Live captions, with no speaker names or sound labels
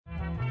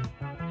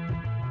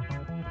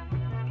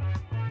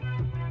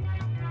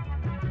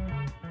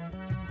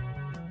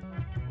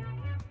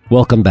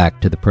Welcome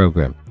back to the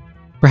program.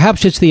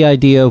 Perhaps it's the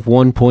idea of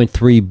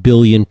 1.3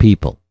 billion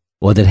people,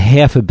 or that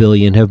 500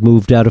 million have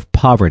moved out of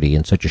poverty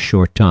in such a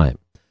short time.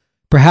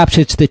 Perhaps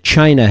it's that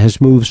China has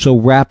moved so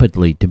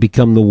rapidly to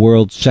become the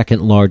world's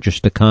second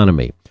largest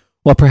economy.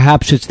 Or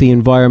perhaps it's the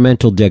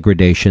environmental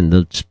degradation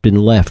that's been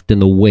left in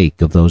the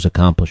wake of those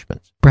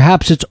accomplishments.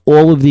 Perhaps it's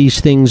all of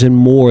these things and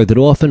more that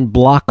often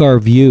block our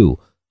view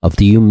of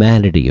the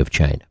humanity of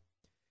China.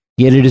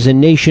 Yet it is a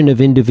nation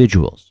of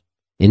individuals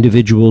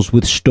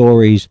with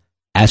stories,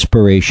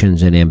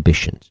 aspirations, and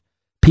ambitions.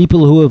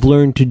 People who have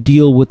learned to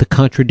deal with the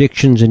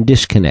contradictions and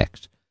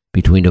disconnects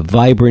between a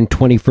vibrant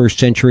 21st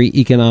century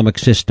economic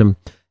system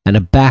and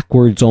a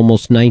backwards,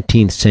 almost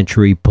 19th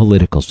century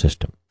political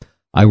system.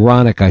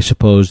 Ironic, I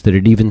suppose, that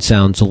it even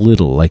sounds a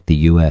little like the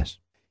U.S.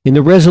 In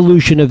the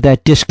resolution of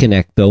that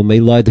disconnect, though, may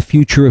lie the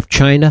future of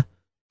China,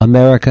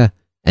 America,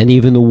 and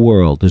even the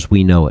world as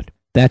we know it.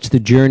 That's the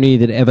journey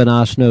that Evan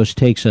Osnos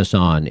takes us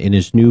on in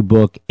his new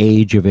book,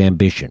 Age of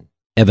Ambition.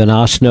 Evan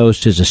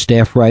Osnos is a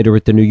staff writer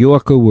at The New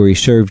Yorker, where he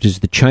served as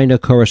the China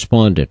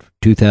correspondent from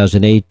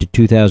 2008 to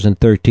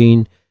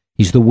 2013.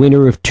 He's the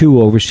winner of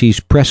 2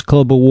 Overseas Press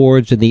Club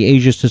Awards and the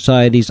Asia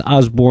Society's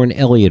Osborne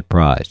Elliott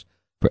Prize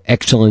for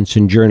Excellence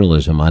in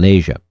Journalism on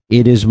Asia.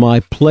 It is my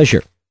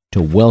pleasure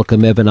to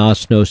welcome Evan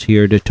Osnos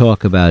here to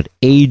talk about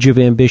Age of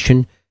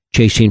Ambition,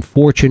 Chasing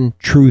Fortune,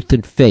 Truth,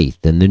 and Faith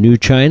in the New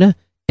China.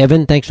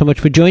 Evan, thanks so much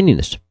for joining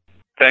us.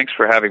 Thanks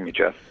for having me,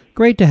 Jeff.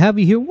 Great to have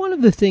you here. One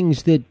of the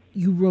things that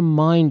you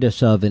remind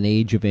us of in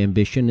Age of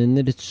Ambition, and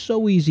that it's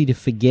so easy to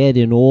forget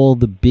in all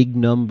the big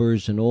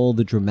numbers and all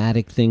the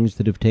dramatic things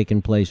that have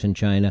taken place in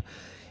China,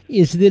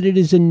 is that it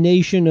is a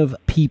nation of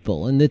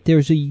people, and that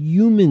there's a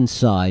human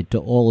side to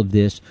all of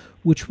this,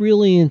 which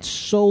really in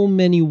so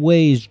many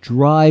ways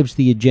drives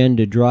the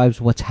agenda,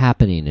 drives what's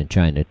happening in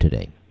China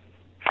today.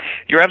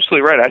 You're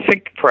absolutely right. I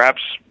think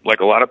perhaps, like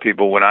a lot of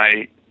people, when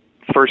I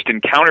first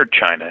encountered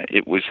China,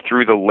 it was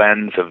through the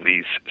lens of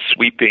these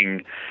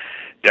sweeping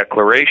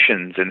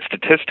declarations and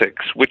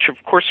statistics, which of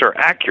course are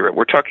accurate.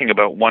 We're talking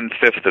about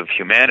 1/5 of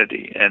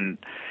humanity, and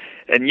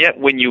yet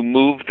when you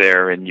move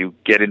there and you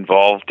get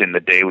involved in the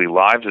daily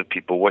lives of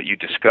people, what you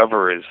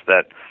discover is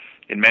that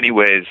in many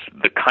ways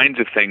the kinds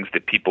of things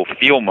that people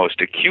feel most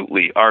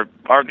acutely are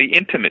the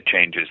intimate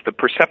changes, the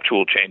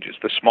perceptual changes,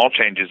 the small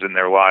changes in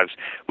their lives,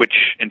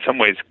 which in some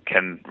ways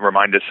can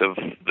remind us of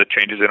the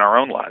changes in our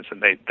own lives,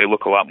 and they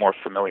look a lot more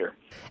familiar.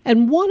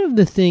 And one of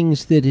the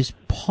things that is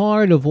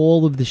part of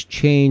all of this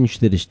change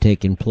that has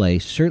taken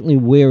place, certainly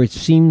where it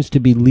seems to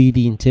be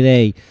leading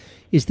today,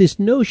 is this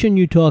notion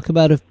you talk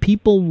about of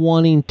people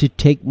wanting to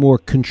take more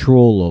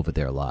control over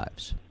their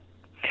lives.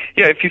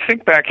 Yeah, if you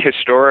think back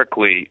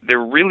historically, there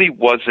really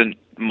wasn't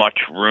much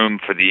room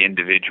for the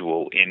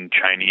individual in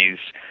Chinese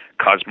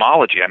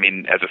cosmology. I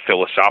mean, as a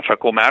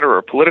philosophical matter or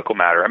a political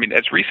matter. I mean,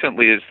 as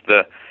recently as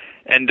the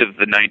end of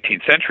the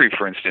 19th century,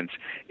 for instance,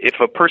 if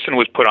a person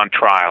was put on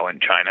trial in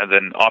China,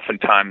 then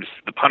oftentimes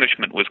the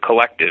punishment was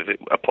collective. It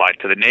applied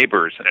to the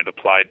neighbors, and it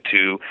applied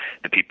to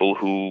the people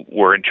who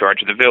were in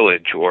charge of the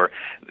village. Or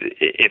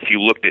if you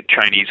looked at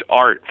Chinese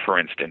art, for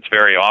instance,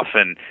 very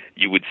often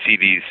you would see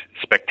these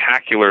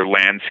spectacular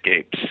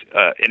landscapes,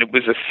 and it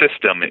was a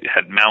system. It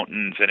had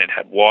mountains and it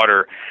had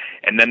water,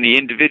 and then the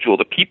individual,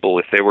 the people,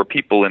 if there were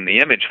people in the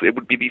image, it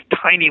would be these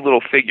tiny little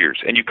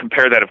figures. And you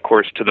compare that, of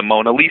course, to the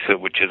Mona Lisa,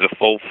 which is a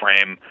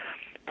full-frame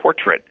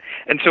portrait.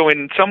 And so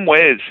in some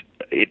ways,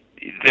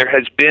 there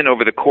has been,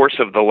 over the course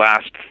of the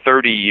last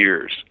 30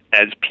 years,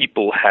 as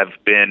people have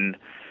been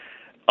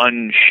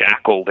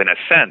unshackled, in a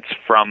sense,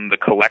 from the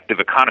collective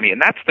economy,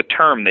 and that's the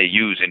term they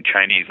use in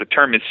Chinese. The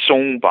term is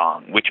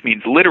songbang, which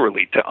means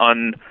literally to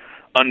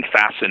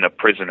unfasten a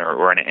prisoner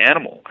or an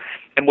animal.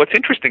 And what's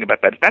interesting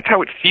about that is that's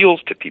how it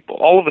feels to people.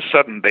 All of a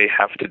sudden, they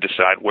have to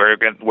decide where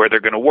they're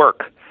going to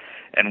work,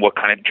 and what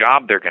kind of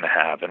job they're going to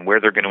have, and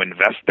where they're going to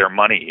invest their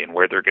money, and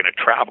where they're going to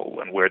travel,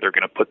 and where they're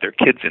going to put their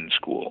kids in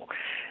school.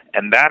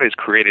 And that has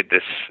created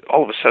this,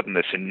 all of a sudden,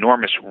 this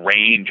enormous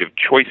range of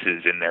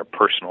choices in their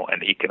personal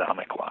and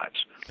economic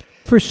lives.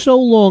 For so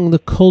long, the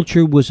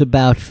culture was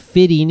about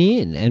fitting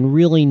in and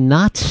really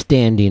not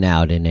standing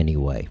out in any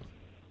way.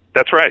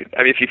 That's right.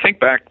 I mean, if you think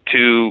back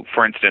to,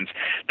 for instance,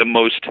 the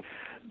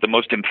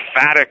most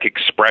emphatic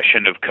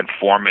expression of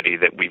conformity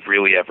that we've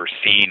really ever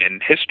seen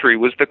in history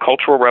was the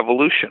Cultural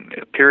Revolution,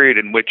 a period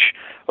in which,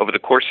 over the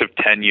course of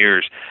 10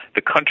 years,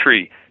 the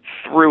country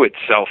threw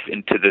itself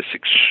into this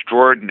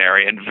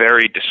extraordinary and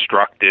very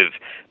destructive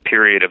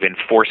period of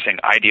enforcing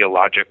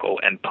ideological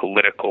and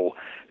political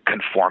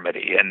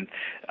conformity. And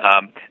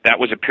that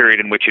was a period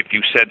in which if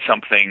you said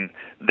something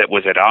that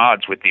was at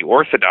odds with the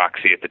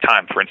orthodoxy at the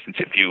time, for instance,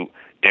 if you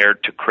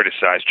dared to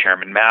criticize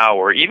Chairman Mao,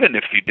 or even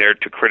if you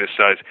dared to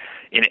criticize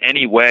in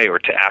any way or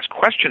to ask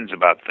questions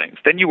about things,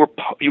 then you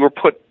were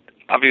put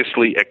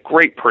obviously at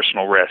great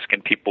personal risk,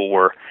 and people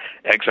were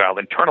exiled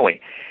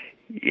internally.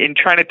 In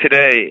China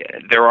today,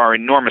 there are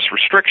enormous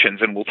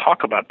restrictions, and we'll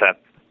talk about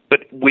that.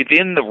 But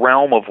within the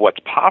realm of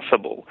what's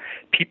possible,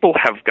 people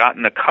have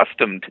gotten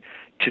accustomed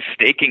to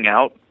staking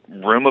out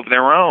room of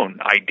their own,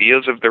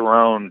 ideas of their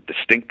own,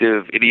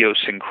 distinctive,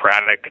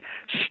 idiosyncratic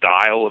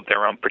style of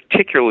their own,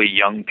 particularly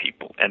young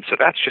people. And so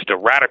that's just a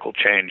radical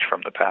change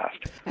from the past.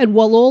 And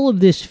while all of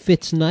this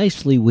fits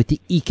nicely with the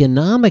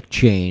economic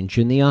change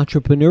and the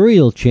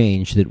entrepreneurial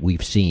change that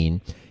we've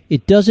seen,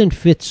 it doesn't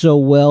fit so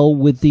well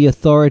with the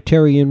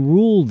authoritarian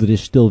rule that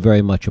is still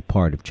very much a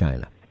part of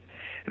China.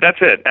 That's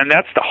it. And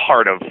that's the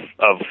heart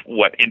of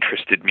what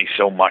interested me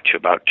so much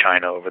about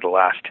China over the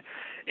last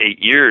 8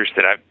 years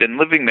that I've been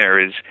living there,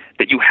 is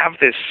that you have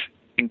this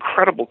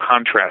incredible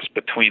contrast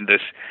between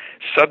this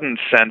sudden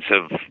sense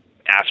of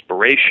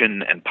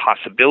aspiration and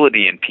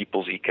possibility in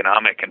people's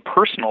economic and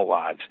personal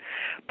lives,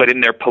 but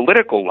in their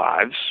political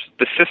lives,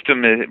 the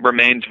system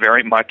remains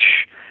very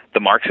much the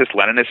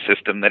Marxist-Leninist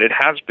system that it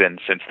has been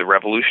since the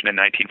revolution in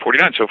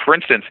 1949. So, for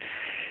instance,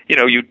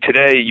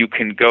 today you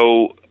can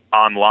go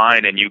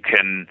online and you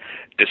can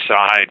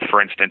decide,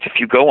 for instance, if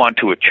you go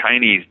onto a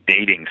Chinese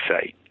dating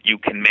site, you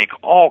can make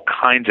all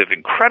kinds of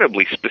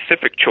incredibly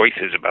specific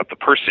choices about the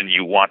person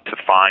you want to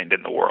find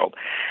in the world.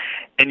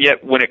 And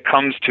yet, when it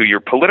comes to your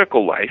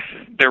political life,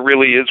 there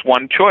really is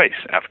one choice,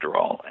 after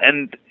all.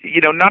 And,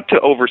 not to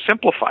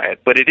oversimplify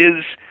it, but it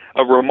is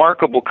a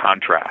remarkable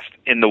contrast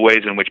in the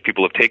ways in which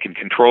people have taken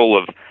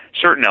control of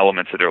certain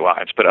elements of their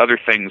lives, but other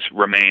things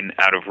remain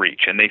out of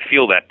reach, and they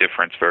feel that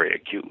difference very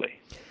acutely.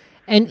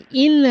 And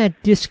in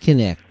that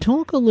disconnect,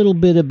 talk a little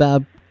bit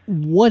about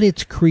what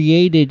it's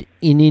created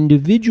in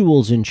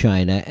individuals in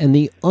China and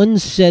the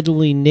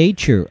unsettling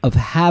nature of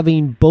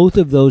having both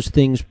of those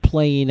things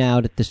playing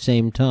out at the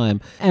same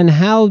time, and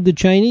how the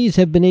Chinese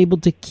have been able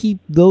to keep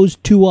those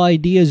two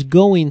ideas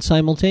going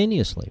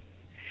simultaneously.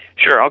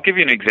 Sure, I'll give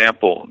you an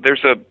example.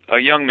 There's a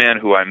young man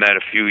who I met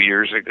a few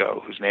years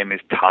ago whose name is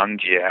Tang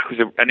Jie, who's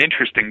an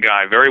interesting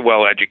guy, very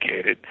well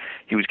educated.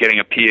 He was getting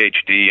a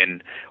PhD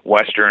in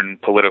Western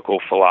political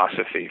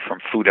philosophy from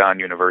Fudan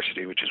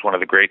University, which is one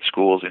of the great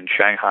schools in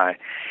Shanghai.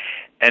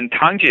 And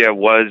Tang Jie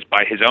was,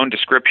 by his own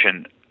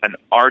description, an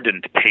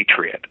ardent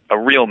patriot, a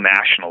real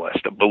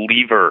nationalist, a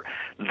believer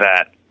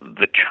that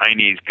the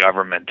Chinese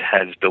government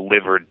has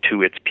delivered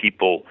to its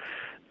people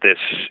this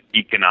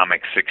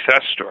economic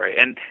success story.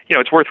 And,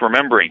 it's worth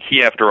remembering,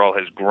 he, after all,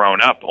 has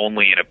grown up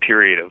only in a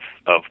period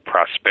of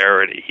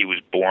prosperity. He was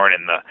born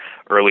in the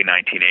early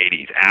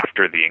 1980s,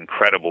 after the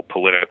incredible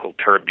political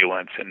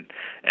turbulence and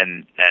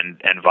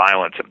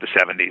violence of the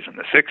 70s and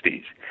the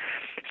 60s.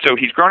 So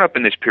he's grown up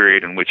in this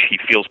period in which he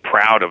feels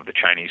proud of the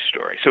Chinese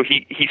story. So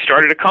he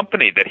started a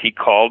company that he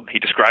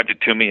described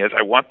it to me as,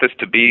 I want this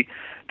to be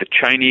the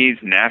Chinese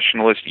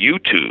nationalist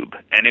YouTube.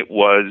 And it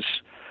was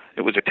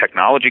a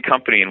technology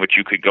company in which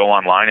you could go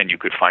online and you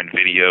could find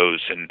videos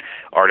and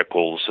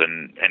articles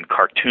and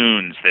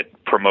cartoons that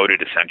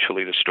promoted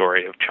essentially the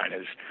story of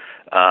China's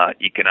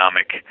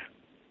economic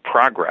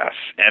progress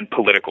and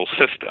political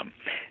system.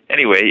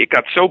 Anyway, it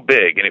got so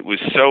big and it was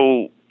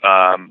so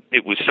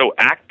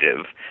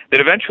active that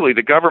eventually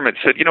the government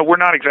said, we're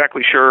not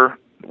exactly sure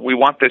we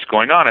want this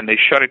going on, and they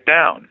shut it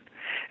down.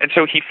 And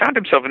so he found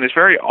himself in this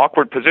very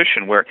awkward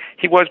position where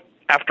he was,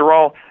 after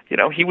all,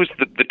 he was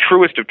the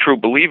truest of true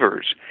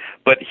believers,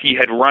 but he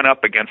had run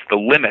up against the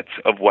limits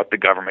of what the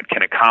government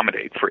can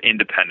accommodate for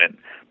independent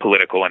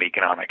political and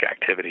economic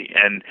activity.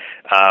 And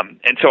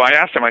so I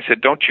asked him, I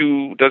said,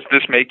 does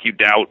this make you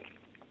doubt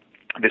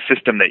the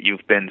system that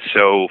you've been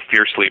so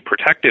fiercely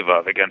protective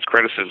of against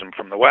criticism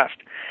from the West?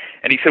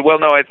 And he said, well,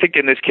 no, I think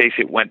in this case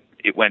it went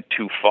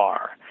too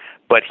far.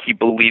 But he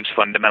believes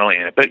fundamentally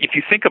in it. But if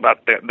you think about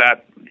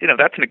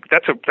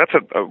that's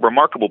a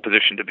remarkable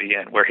position to be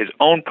in, where his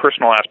own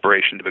personal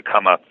aspiration to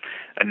become a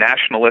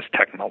nationalist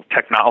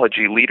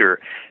technology leader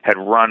had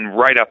run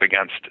right up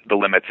against the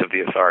limits of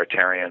the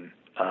authoritarian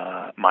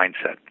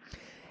mindset.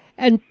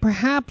 And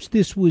perhaps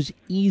this was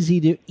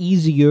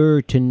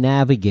easier to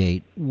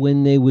navigate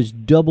when there was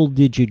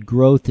double-digit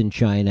growth in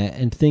China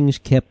and things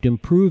kept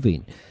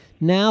improving.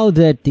 Now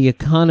that the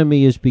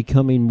economy is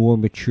becoming more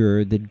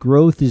mature, that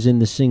growth is in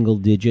the single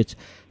digits,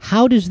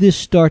 how does this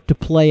start to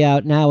play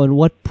out now, and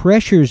what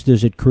pressures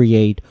does it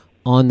create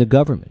on the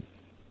government?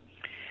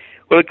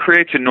 Well, it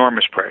creates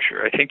enormous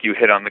pressure. I think you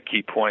hit on the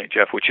key point,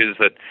 Jeff, which is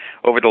that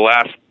over the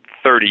last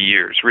 30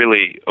 years,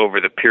 really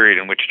over the period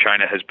in which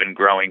China has been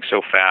growing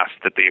so fast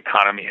that the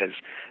economy has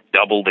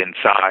doubled in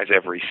size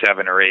every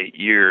 7 or 8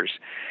 years,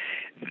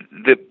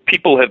 the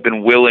people have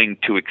been willing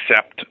to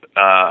accept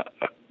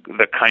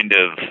the kind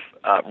of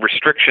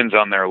restrictions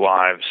on their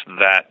lives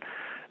that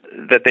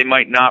they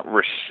might not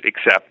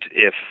accept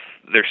if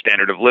their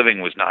standard of living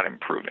was not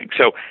improving.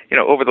 So,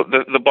 over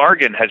the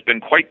bargain has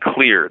been quite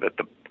clear that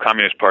the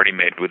Communist Party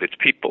made with its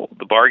people.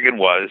 The bargain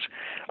was,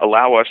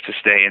 allow us to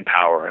stay in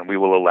power and we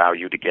will allow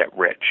you to get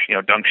rich.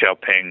 Deng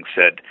Xiaoping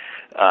said,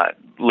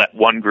 let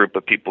one group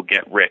of people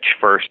get rich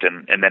first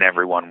and then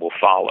everyone will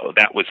follow.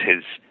 That was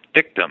his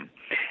dictum.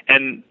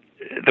 And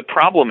the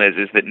problem is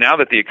that now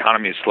that the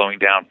economy is slowing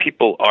down,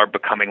 people are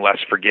becoming less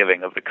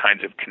forgiving of the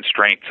kinds of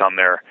constraints on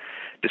their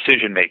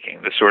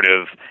decision-making, the sort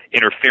of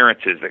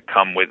interferences that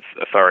come with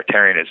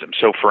authoritarianism.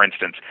 So, for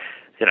instance,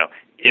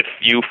 if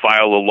you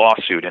file a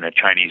lawsuit in a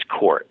Chinese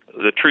court.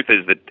 The truth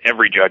is that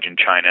every judge in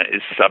China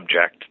is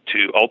subject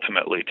to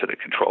ultimately to the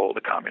control of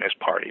the Communist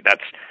Party.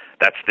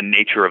 That's the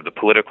nature of the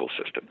political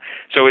system.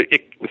 So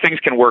things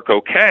can work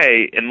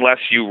okay unless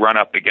you run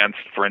up against,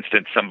 for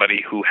instance,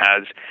 somebody who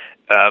has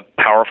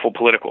powerful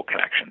political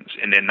connections.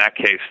 And in that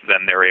case,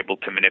 then they're able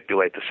to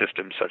manipulate the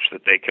system such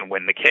that they can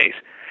win the case.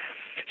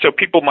 So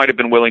people might have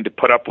been willing to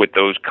put up with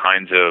those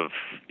kinds of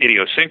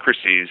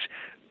idiosyncrasies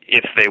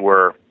if they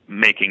were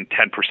making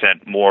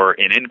 10% more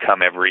in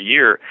income every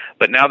year.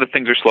 But now that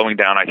things are slowing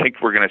down, I think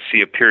we're going to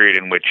see a period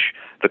in which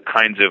the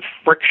kinds of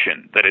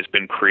friction that has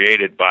been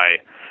created by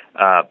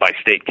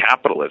state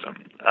capitalism,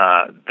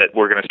 that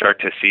we're going to start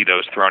to see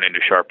those thrown into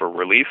sharper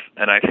relief.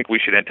 And I think we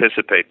should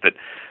anticipate that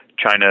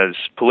China's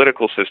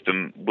political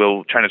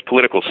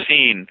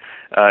scene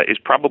is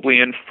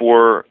probably in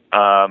for,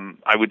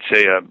 I would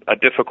say, a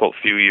difficult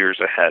few years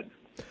ahead.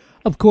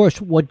 Of course,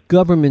 what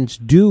governments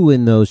do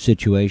in those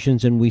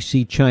situations, and we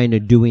see China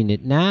doing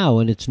it now,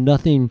 and it's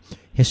nothing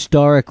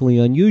historically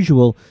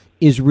unusual,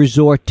 is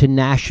resort to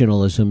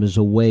nationalism as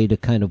a way to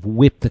kind of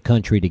whip the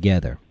country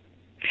together.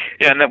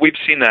 Yeah, and we've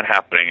seen that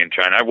happening in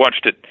China. I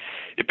watched it.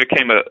 It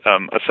became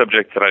a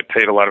subject that I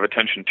paid a lot of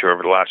attention to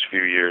over the last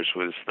few years,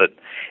 was that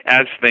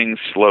as things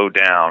slow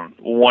down,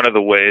 one of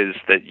the ways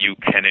that you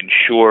can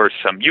ensure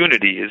some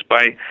unity is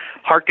by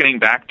hearkening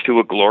back to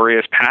a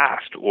glorious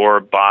past, or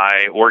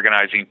by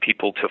organizing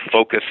people to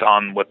focus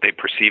on what they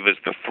perceive as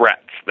the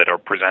threats that are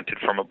presented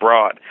from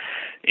abroad.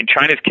 In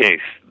China's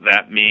case,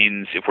 that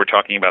means, if we're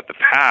talking about the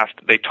past,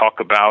 they talk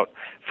about,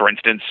 for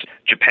instance,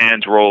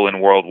 Japan's role in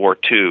World War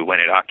II when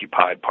it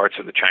occupied parts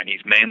of the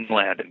Chinese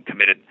mainland and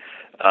committed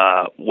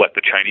what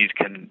the Chinese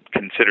can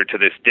consider to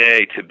this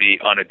day to be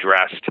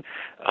unaddressed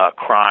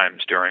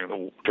crimes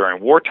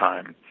during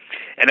wartime.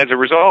 And as a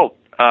result,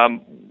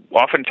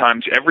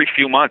 oftentimes every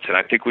few months, and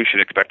I think we should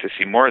expect to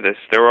see more of this,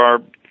 there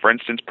are, for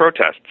instance,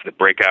 protests that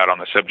break out on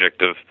the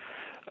subject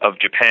of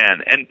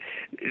Japan. And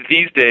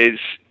these days,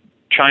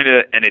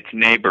 China and its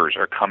neighbors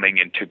are coming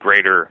into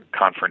greater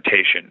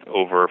confrontation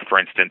over, for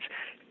instance,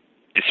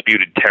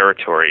 disputed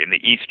territory in the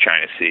East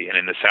China Sea and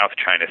in the South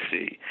China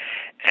Sea.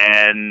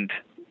 And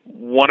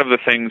one of the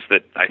things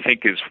that I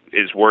think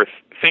is worth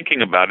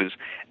thinking about is,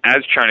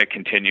 as China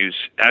continues,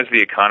 as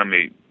the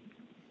economy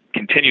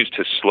continues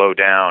to slow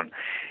down,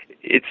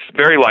 it's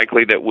very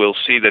likely that we'll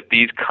see that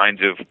these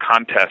kinds of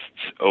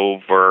contests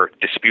over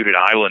disputed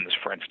islands,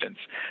 for instance,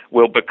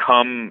 will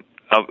become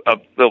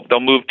they'll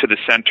move to the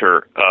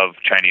center of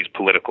Chinese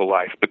political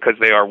life, because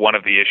they are one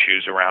of the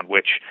issues around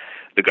which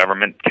the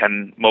government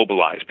can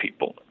mobilize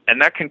people.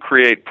 And that can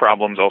create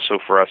problems also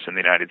for us in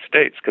the United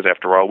States, because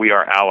after all, we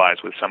are allies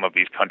with some of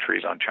these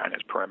countries on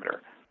China's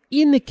perimeter.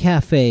 In the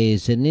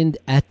cafes and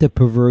at the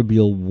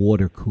proverbial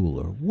water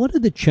cooler, what are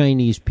the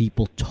Chinese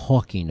people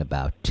talking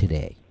about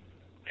today?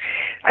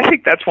 I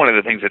think that's one of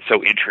the things that's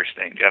so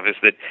interesting, Jeff, is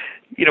that,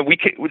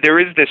 there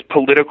is this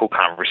political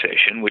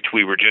conversation which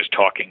we were just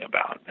talking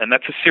about, and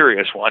that's a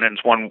serious one, and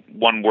it's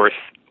one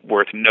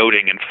worth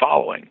noting and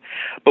following.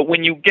 But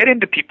when you get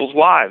into people's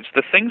lives,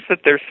 the things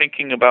that they're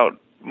thinking about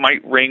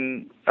might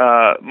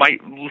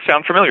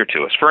sound familiar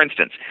to us. For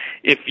instance,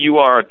 if you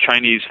are a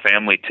Chinese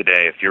family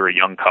today, if you're a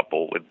young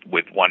couple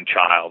with one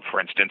child, for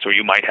instance, or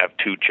you might have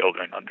two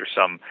children under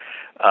some,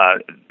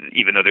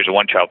 even though there's a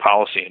one-child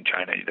policy in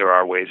China, there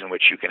are ways in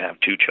which you can have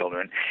two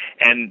children.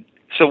 And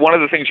so one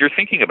of the things you're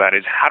thinking about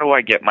is, how do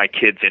I get my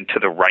kids into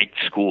the right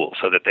school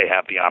so that they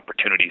have the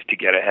opportunities to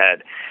get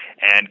ahead?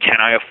 And can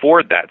I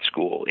afford that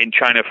school? In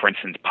China, for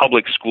instance,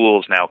 public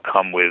schools now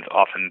come with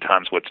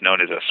oftentimes what's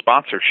known as a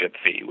sponsorship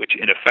fee, which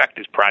in effect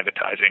is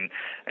privatizing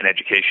an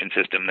education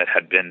system that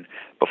had been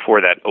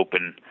before that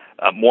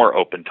more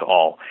open to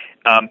all.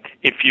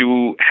 If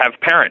you have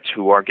parents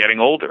who are getting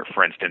older,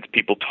 for instance,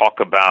 people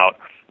talk about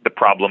the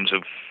problems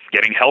of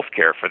getting health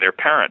care for their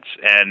parents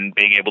and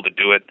being able to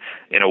do it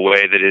in a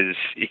way that is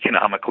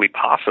economically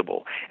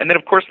possible. And then,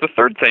 of course, the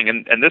third thing,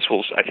 and this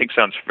I think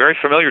sounds very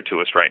familiar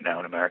to us right now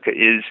in America,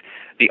 is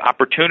the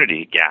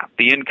opportunity gap,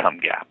 the income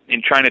gap.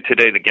 In China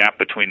today, the gap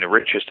between the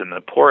richest and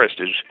the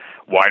poorest is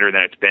wider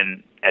than it's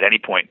been at any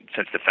point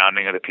since the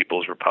founding of the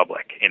People's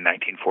Republic in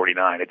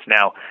 1949. It's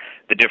now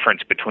the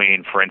difference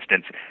between, for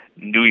instance,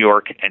 New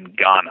York and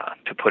Ghana,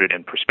 to put it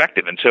in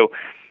perspective. And so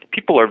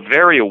people are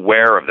very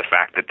aware of the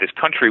fact that this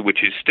country,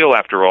 which is still,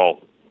 after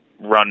all,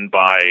 run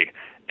by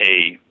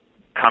a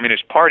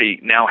communist party,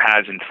 now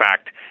has, in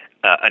fact,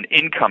 an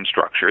income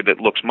structure that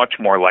looks much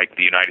more like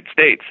the United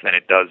States than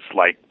it does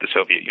like the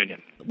Soviet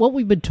Union. What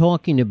we've been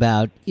talking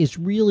about is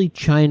really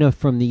China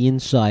from the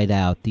inside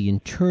out, the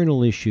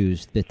internal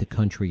issues that the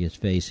country is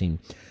facing.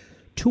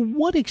 To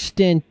what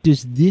extent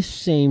does this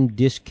same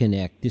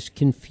disconnect, this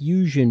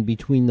confusion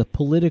between the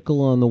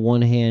political on the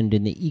one hand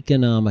and the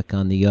economic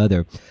on the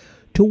other,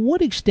 to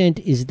what extent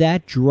is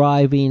that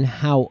driving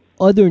how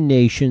other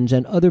nations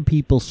and other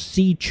people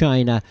see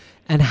China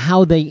and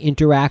how they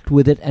interact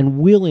with it and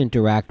will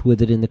interact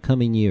with it in the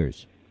coming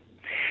years?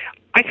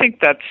 I think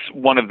that's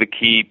one of the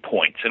key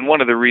points, and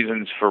one of the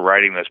reasons for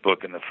writing this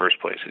book in the first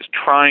place is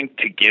trying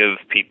to give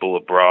people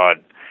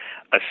abroad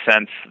a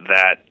sense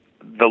that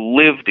the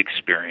lived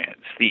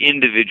experience, the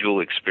individual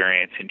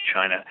experience in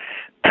China,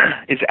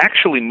 is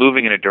actually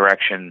moving in a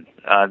direction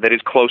that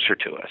is closer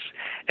to us.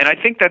 And I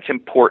think that's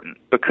important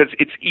because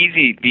it's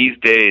easy these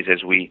days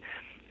as we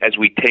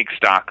take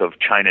stock of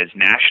China's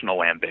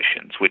national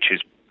ambitions,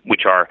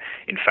 which are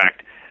in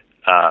fact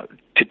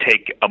to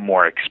take a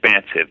more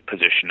expansive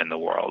position in the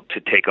world, to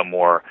take a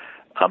more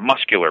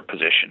muscular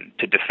position,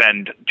 to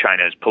defend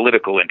China's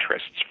political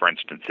interests, for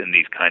instance, in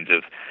these kinds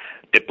of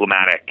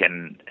diplomatic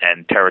and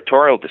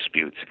territorial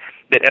disputes,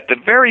 that at the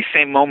very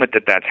same moment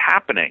that that's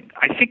happening,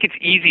 I think it's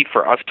easy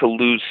for us to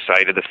lose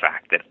sight of the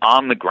fact that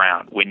on the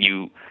ground, when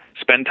you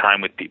spend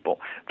time with people,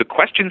 the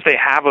questions they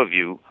have of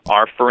you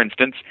are, for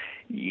instance,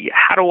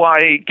 how do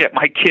I get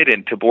my kid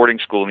into boarding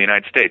school in the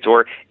United States?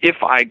 Or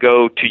if I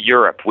go to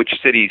Europe, which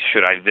cities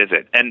should I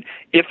visit? And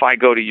if I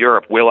go to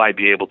Europe, will I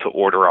be able to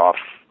order off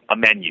a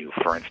menu,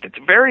 for instance?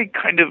 Very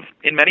kind of,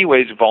 in many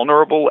ways,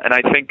 vulnerable, and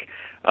I think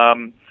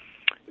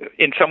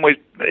in some ways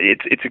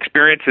it's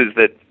experiences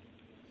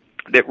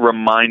that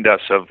remind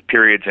us of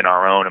periods in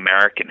our own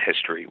American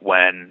history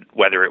when,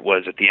 whether it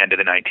was at the end of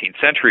the 19th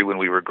century when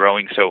we were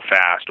growing so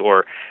fast,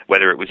 or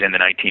whether it was in the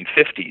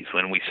 1950s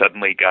when we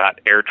suddenly got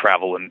air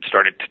travel and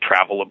started to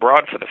travel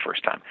abroad for the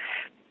first time.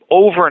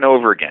 Over and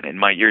over again in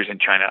my years in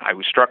China, I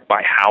was struck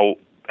by how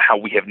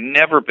we have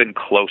never been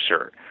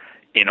closer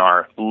in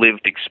our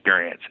lived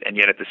experience, and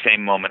yet at the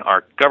same moment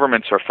our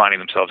governments are finding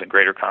themselves in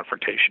greater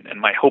confrontation. And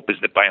my hope is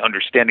that by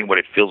understanding what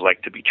it feels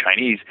like to be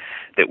Chinese,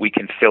 that we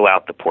can fill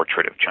out the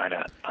portrait of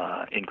China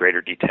in greater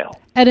detail.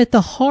 And at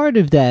the heart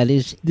of that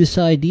is this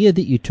idea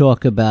that you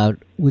talk about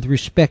with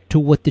respect to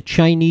what the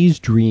Chinese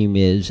dream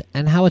is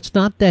and how it's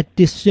not that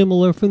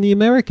dissimilar from the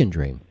American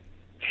dream.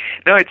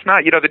 No, it's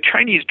not. The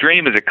Chinese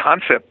dream is a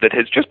concept that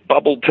has just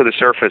bubbled to the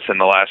surface in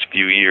the last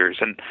few years,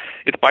 and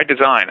it's by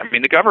design. I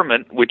mean, the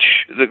government,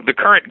 the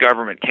current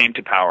government came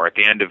to power at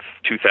the end of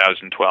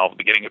 2012,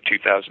 beginning of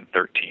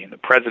 2013. The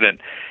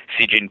president,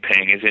 Xi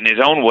Jinping, is in his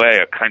own way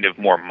a kind of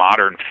more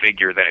modern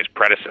figure than his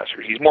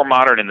predecessors. He's more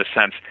modern in the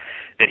sense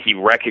that he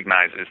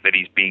recognizes that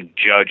he's being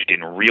judged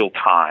in real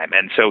time,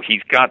 and so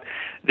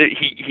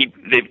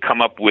they've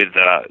come up with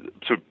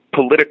sort of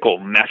political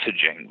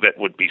messaging that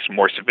would be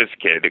more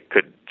sophisticated. It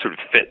could sort of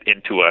fit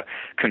into a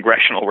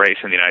congressional race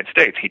in the United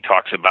States. He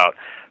talks about,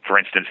 for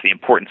instance, the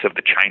importance of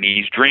the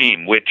Chinese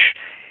dream, which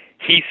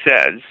he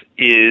says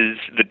is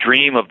the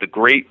dream of the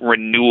great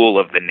renewal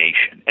of the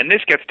nation. And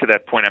this gets to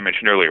that point I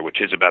mentioned earlier,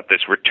 which is about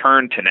this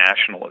return to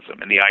nationalism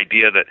and the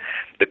idea that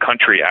the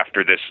country,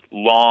 after this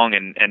long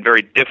and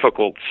very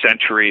difficult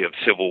century of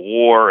civil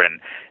war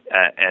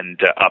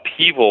and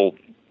upheaval,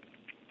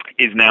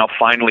 is now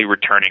finally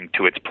returning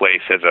to its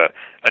place as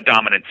a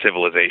dominant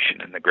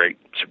civilization in the great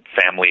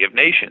family of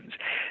nations.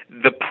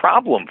 The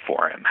problem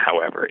for him,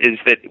 however, is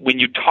that when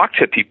you talk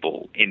to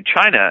people in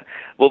China,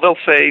 well, they'll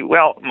say,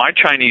 well, my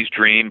Chinese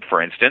dream,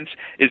 for instance,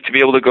 is to be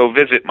able to go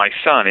visit my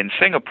son in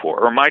Singapore,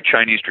 or my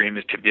Chinese dream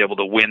is to be able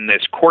to win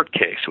this court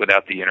case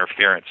without the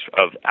interference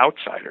of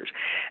outsiders.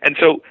 And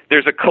so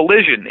there's a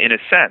collision, in a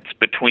sense,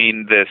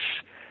 between this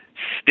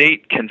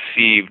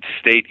state-conceived,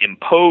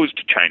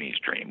 state-imposed Chinese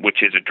dream,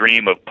 which is a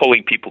dream of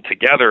pulling people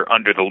together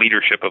under the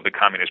leadership of the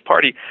Communist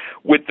Party,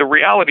 with the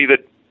reality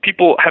that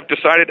people have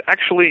decided,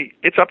 actually,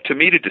 it's up to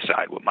me to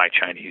decide what my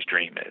Chinese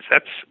dream is.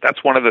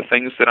 That's one of the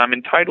things that I'm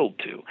entitled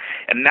to,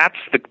 and that's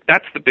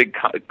the big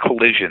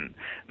collision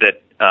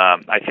that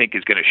I think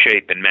is going to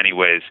shape, in many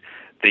ways,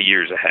 the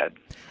years ahead.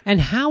 And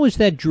how is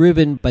that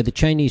driven by the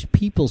Chinese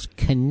people's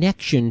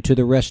connection to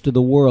the rest of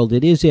the world?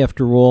 It is,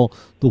 after all,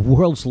 the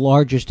world's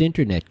largest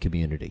internet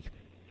community.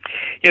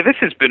 Yeah, this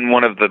has been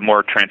one of the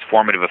more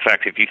transformative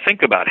effects. If you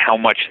think about how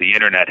much the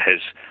internet has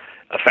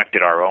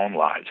affected our own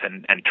lives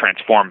and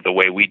transformed the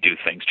way we do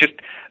things,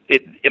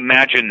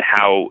 imagine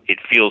how it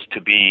feels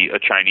to be a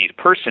Chinese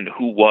person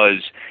who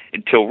was,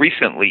 until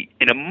recently,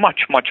 in a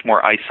much, much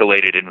more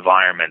isolated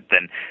environment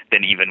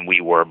than even we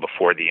were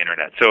before the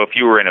internet. So if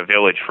you were in a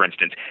village, for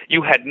instance,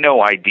 you had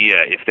no idea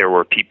if there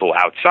were people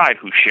outside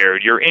who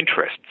shared your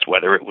interests,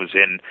 whether it was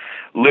in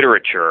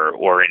literature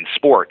or in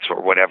sports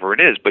or whatever it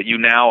is, but you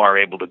now are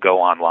able to go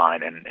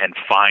online and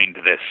find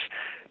this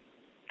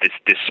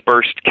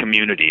dispersed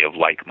community of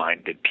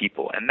like-minded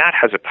people. And that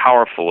has a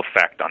powerful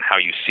effect on how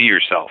you see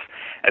yourself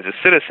as a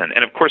citizen.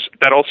 And of course,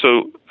 that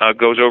also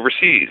goes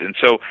overseas. And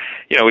so,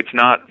 it's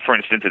not, for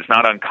instance, it's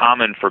not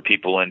uncommon for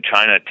people in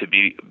China to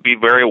be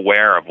very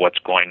aware of what's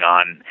going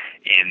on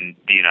in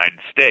the United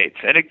States.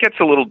 And it gets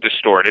a little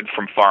distorted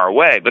from far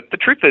away. But the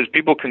truth is,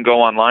 people can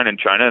go online in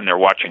China and they're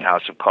watching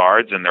House of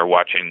Cards and they're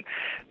watching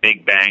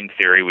Big Bang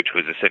Theory, which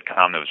was a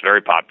sitcom that was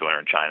very popular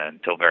in China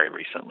until very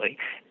recently.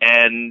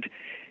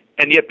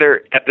 And yet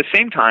they're, at the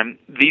same time,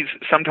 these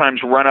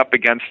sometimes run up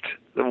against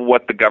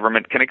what the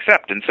government can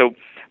accept. And so,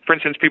 for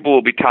instance, people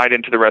will be tied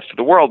into the rest of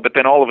the world, but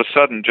then all of a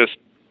sudden just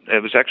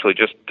it was actually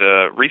just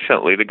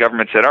recently, the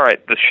government said, all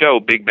right, the show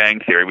Big Bang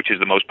Theory, which is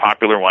the most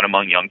popular one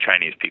among young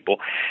Chinese people,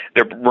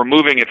 they're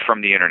removing it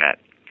from the internet.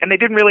 And they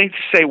didn't really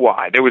say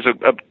why. There was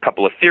a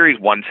couple of theories.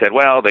 One said,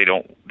 well, they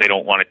don't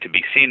want it to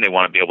be seen. They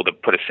want to be able to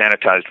put a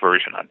sanitized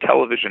version on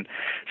television.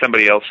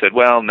 Somebody else said,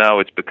 well, no,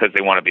 it's because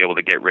they want to be able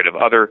to get rid of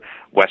other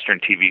Western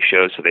TV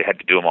shows, so they had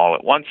to do them all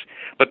at once.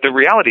 But the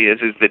reality is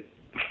that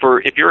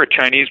if you're a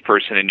Chinese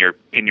person in your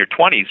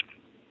 20s,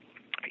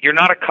 you're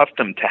not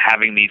accustomed to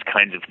having these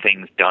kinds of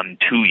things done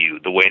to you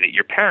the way that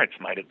your parents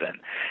might have been.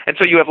 And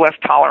so you have less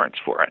tolerance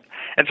for it.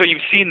 And so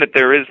you've seen that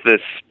there is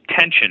this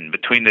tension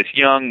between this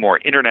young, more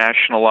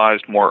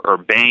internationalized, more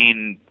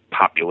urbane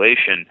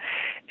population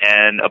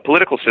and a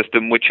political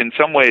system which in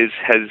some ways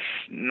has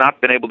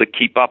not been able to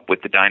keep up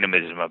with the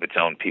dynamism of its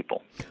own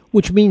people.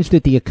 Which means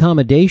that the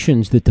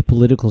accommodations that the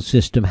political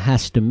system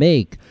has to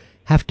make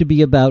have to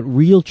be about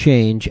real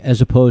change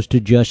as opposed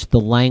to just the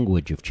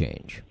language of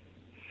change.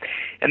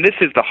 And this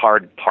is the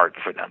hard part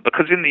for them,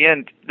 because in the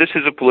end, this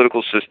is a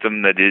political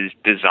system that is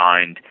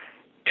designed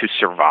to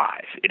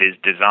survive. It is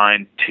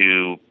designed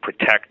to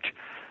protect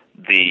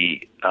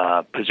the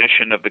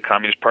position of the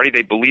Communist Party.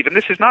 They believe, and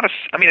this is not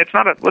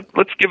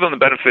let's give them the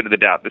benefit of the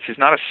doubt. This is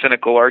not a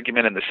cynical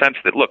argument in the sense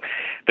that, look,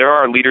 there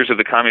are leaders of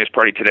the Communist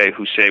Party today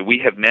who say we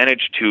have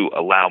managed to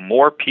allow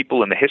more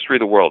people in the history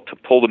of the world to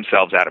pull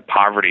themselves out of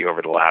poverty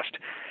over the last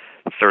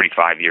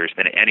 35 years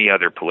than any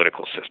other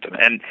political system.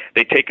 And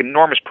they take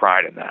enormous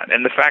pride in that.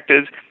 And the fact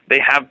is, they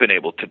have been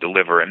able to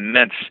deliver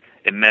immense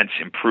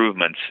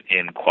improvements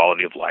in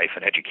quality of life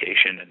and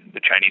education, and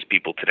the Chinese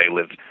people today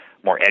live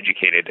more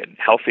educated and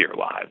healthier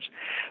lives.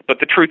 But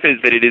the truth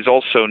is that it is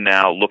also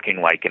now looking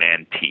like an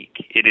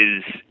antique. It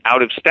is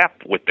out of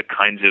step with the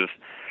kinds of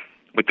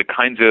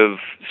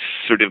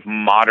sort of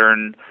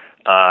modern,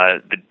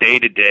 the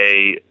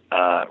day-to-day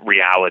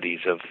realities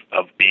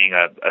of being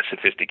a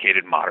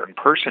sophisticated modern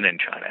person in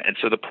China. And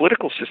so the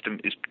political system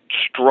is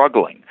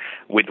struggling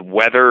with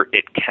whether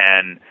it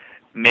can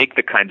make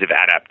the kinds of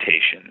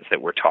adaptations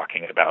that we're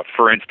talking about.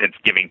 For instance,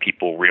 giving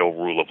people real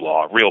rule of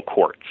law, real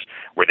courts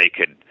where they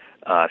could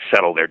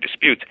settle their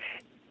disputes,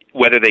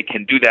 whether they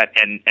can do that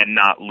and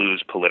not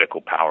lose political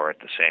power at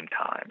the same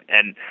time.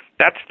 And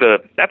that's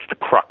the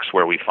crux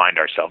where we find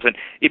ourselves. And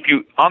if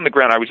you, on the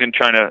ground, I was in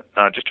China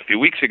just a few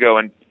weeks ago,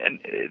 and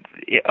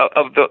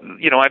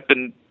I've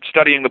been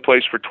studying the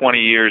place for 20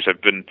 years.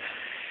 I've been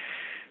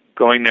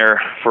going there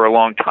for a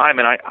long time,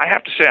 and I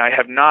have to say I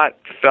have not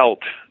felt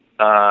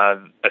a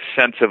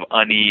sense of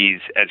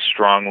unease as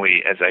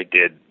strongly as I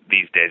did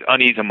these days.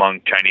 Unease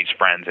among Chinese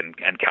friends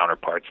and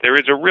counterparts. There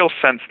is a real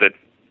sense that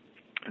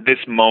this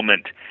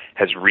moment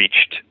has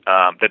reached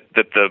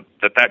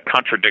that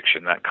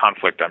contradiction, that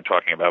conflict I'm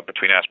talking about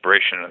between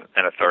aspiration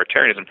and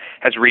authoritarianism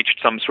has reached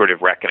some sort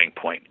of reckoning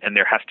point, and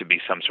there has to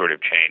be some sort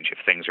of change if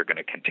things are going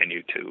to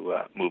continue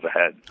to move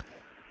ahead.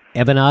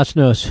 Evan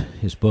Osnos,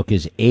 his book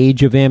is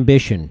Age of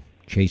Ambition,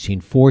 Chasing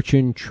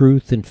Fortune,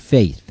 Truth, and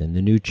Faith in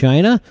the New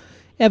China.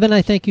 Evan,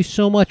 I thank you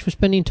so much for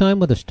spending time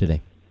with us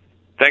today.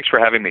 Thanks for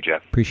having me,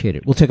 Jeff. Appreciate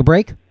it. We'll take a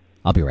break.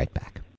 I'll be right back.